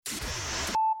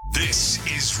This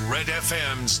is Red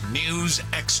FM's News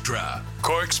Extra,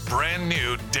 Cork's brand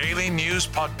new daily news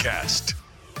podcast.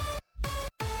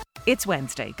 It's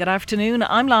Wednesday. Good afternoon.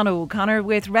 I'm Lana O'Connor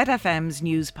with Red FM's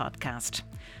News Podcast.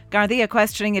 Gardai are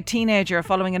questioning a teenager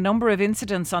following a number of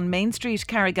incidents on Main Street,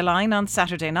 Carrigaline on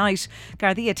Saturday night.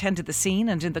 Gardai attended the scene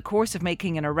and in the course of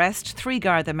making an arrest, 3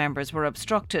 Garda members were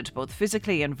obstructed, both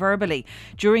physically and verbally.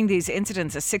 During these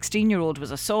incidents, a 16-year-old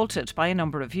was assaulted by a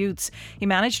number of youths. He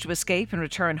managed to escape and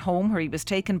return home, where he was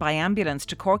taken by ambulance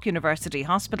to Cork University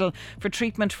Hospital for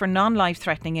treatment for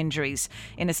non-life-threatening injuries.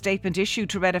 In a statement issued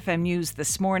to Red FM News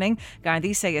this morning,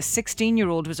 Gardai say a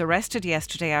 16-year-old was arrested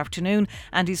yesterday afternoon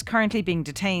and is currently being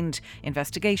detained.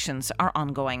 Investigations are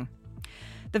ongoing.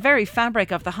 The very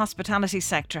fabric of the hospitality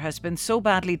sector has been so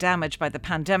badly damaged by the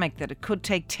pandemic that it could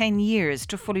take 10 years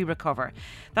to fully recover.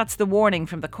 That's the warning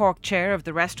from the Cork chair of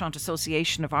the Restaurant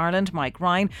Association of Ireland, Mike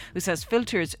Ryan, who says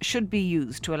filters should be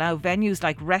used to allow venues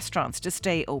like restaurants to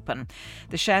stay open.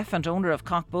 The chef and owner of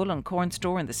Cockbull and Corn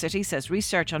Store in the city says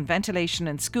research on ventilation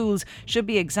in schools should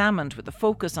be examined with a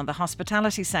focus on the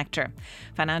hospitality sector.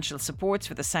 Financial supports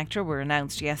for the sector were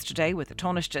announced yesterday, with the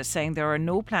Taoiseach saying there are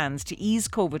no plans to ease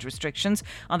COVID restrictions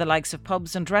on the likes of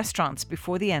pubs and restaurants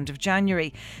before the end of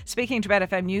January. Speaking to Red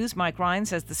FM News, Mike Ryan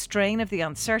says the strain of the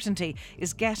uncertainty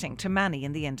is getting to many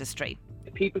in the industry.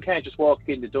 People can't just walk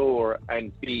in the door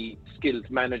and be skilled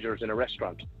managers in a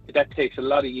restaurant. That takes a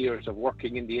lot of years of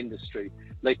working in the industry,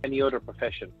 like any other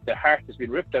profession. The heart has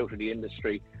been ripped out of the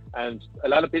industry, and a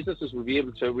lot of businesses will be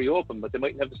able to reopen, but they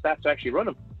mightn't have the staff to actually run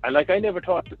them. And I never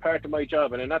thought it was part of my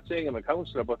job, and I'm not saying I'm a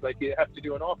counsellor, but you have to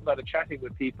do an awful lot of chatting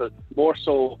with people, more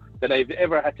so than I've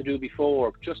ever had to do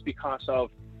before, just because of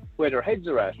where their heads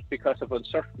are at, because of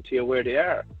uncertainty of where they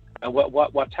are and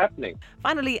what's happening.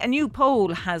 Finally, a new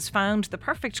poll has found the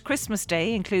perfect Christmas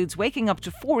day includes waking up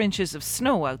to 4 inches of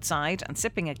snow outside and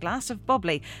sipping a glass of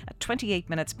bubbly at 28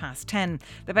 minutes past 10.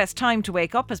 The best time to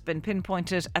wake up has been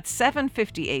pinpointed at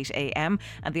 7:58am,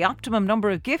 and the optimum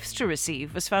number of gifts to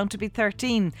receive was found to be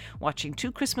 13. Watching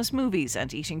 2 Christmas movies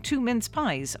and eating 2 mince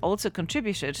pies also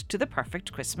contributed to the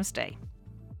perfect Christmas day.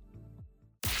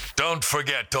 Don't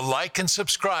forget to like and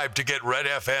subscribe to get Red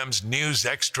FM's News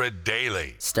Extra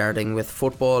daily. Starting with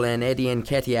football, and Eddie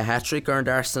Nketiah hat-trick earned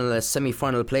Arsenal a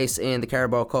semi-final place in the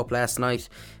Carabao Cup last night.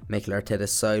 Mikel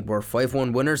Arteta's side were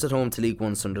 5-1 winners at home to League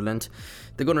One Sunderland.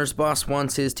 The Gunners' boss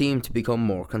wants his team to become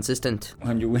more consistent.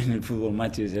 When you win in football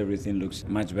matches, everything looks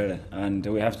much better, and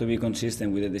we have to be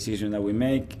consistent with the decision that we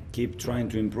make, keep trying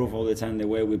to improve all the time the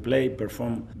way we play,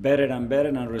 perform better,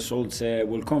 and results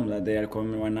will come. That they are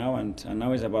coming right now, and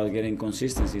now it's about getting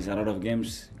consistency. It's a lot of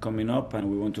games coming up, and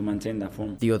we want to maintain that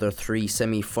form. The other 3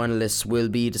 semi-finalists will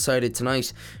be decided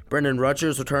tonight. Brendan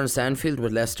Rodgers returns to Anfield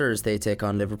with Leicester as they take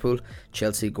on Liverpool.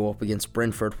 Chelsea go up against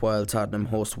Brentford while Tottenham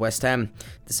host West Ham.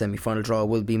 The semi-final draw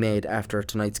will be made after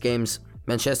tonight's games.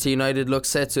 Manchester United look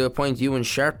set to appoint Ewan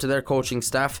Sharp to their coaching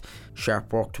staff.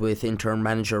 Sharp worked with interim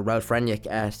manager Ralph Rangnick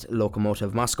at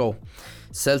Lokomotiv Moscow.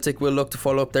 Celtic will look to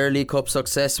follow up their League Cup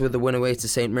success with a win away to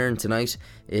St Mirren tonight.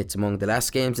 It's among the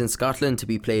last games in Scotland to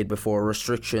be played before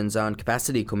restrictions on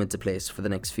capacity come into place for the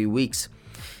next few weeks.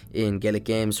 In Gaelic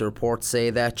games, reports say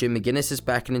that Jim McGuinness is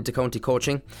backing into county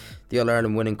coaching. The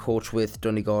All-Ireland winning coach with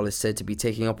Donegal is said to be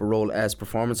taking up a role as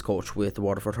performance coach with the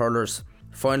Waterford Hurlers.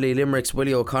 Finally, Limerick's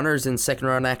Willie O'Connor is in second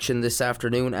round action this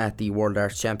afternoon at the World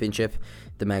Arts Championship.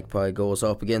 The Magpie goes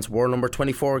up against world number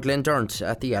 24 Glen Durrant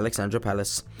at the Alexandra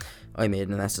Palace. I'm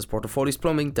Aidan and that's the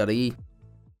SportofFoliesPlumbing.ie.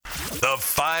 The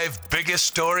 5 biggest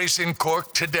stories in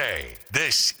Cork today.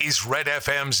 This is Red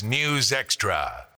FM's News Extra.